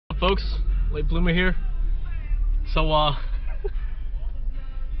folks? Late bloomer here. So I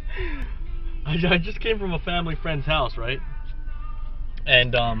just came from a family friend's house, right?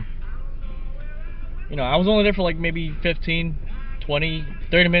 And you know, I was only there for like maybe 15, 20,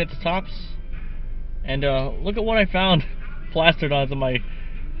 30 minutes tops. And look at what I found plastered onto my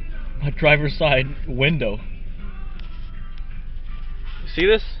driver's side window. See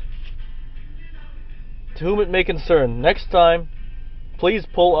this? To whom it may concern, next time, please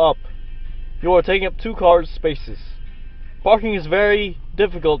pull up. You are taking up 2 car spaces. Parking is very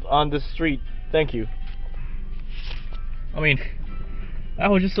difficult on this street. Thank you. I mean, I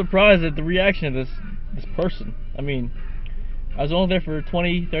was just surprised at the reaction of this person. I mean, I was only there for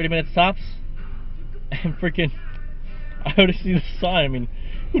 20, 30 minutes tops, and freaking, I would see the sign. I mean,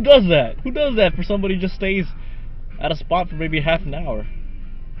 who does that? Who does that for somebody who just stays at a spot for maybe half an hour?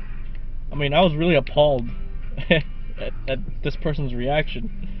 I mean, I was really appalled at this person's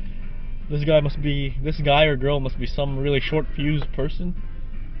reaction. This guy or girl must be some really short-fused person.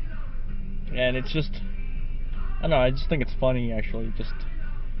 And it's just, I don't know, I just think it's funny, actually. Just,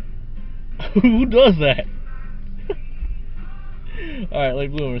 who does that? Alright,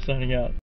 Late Bloomer signing out.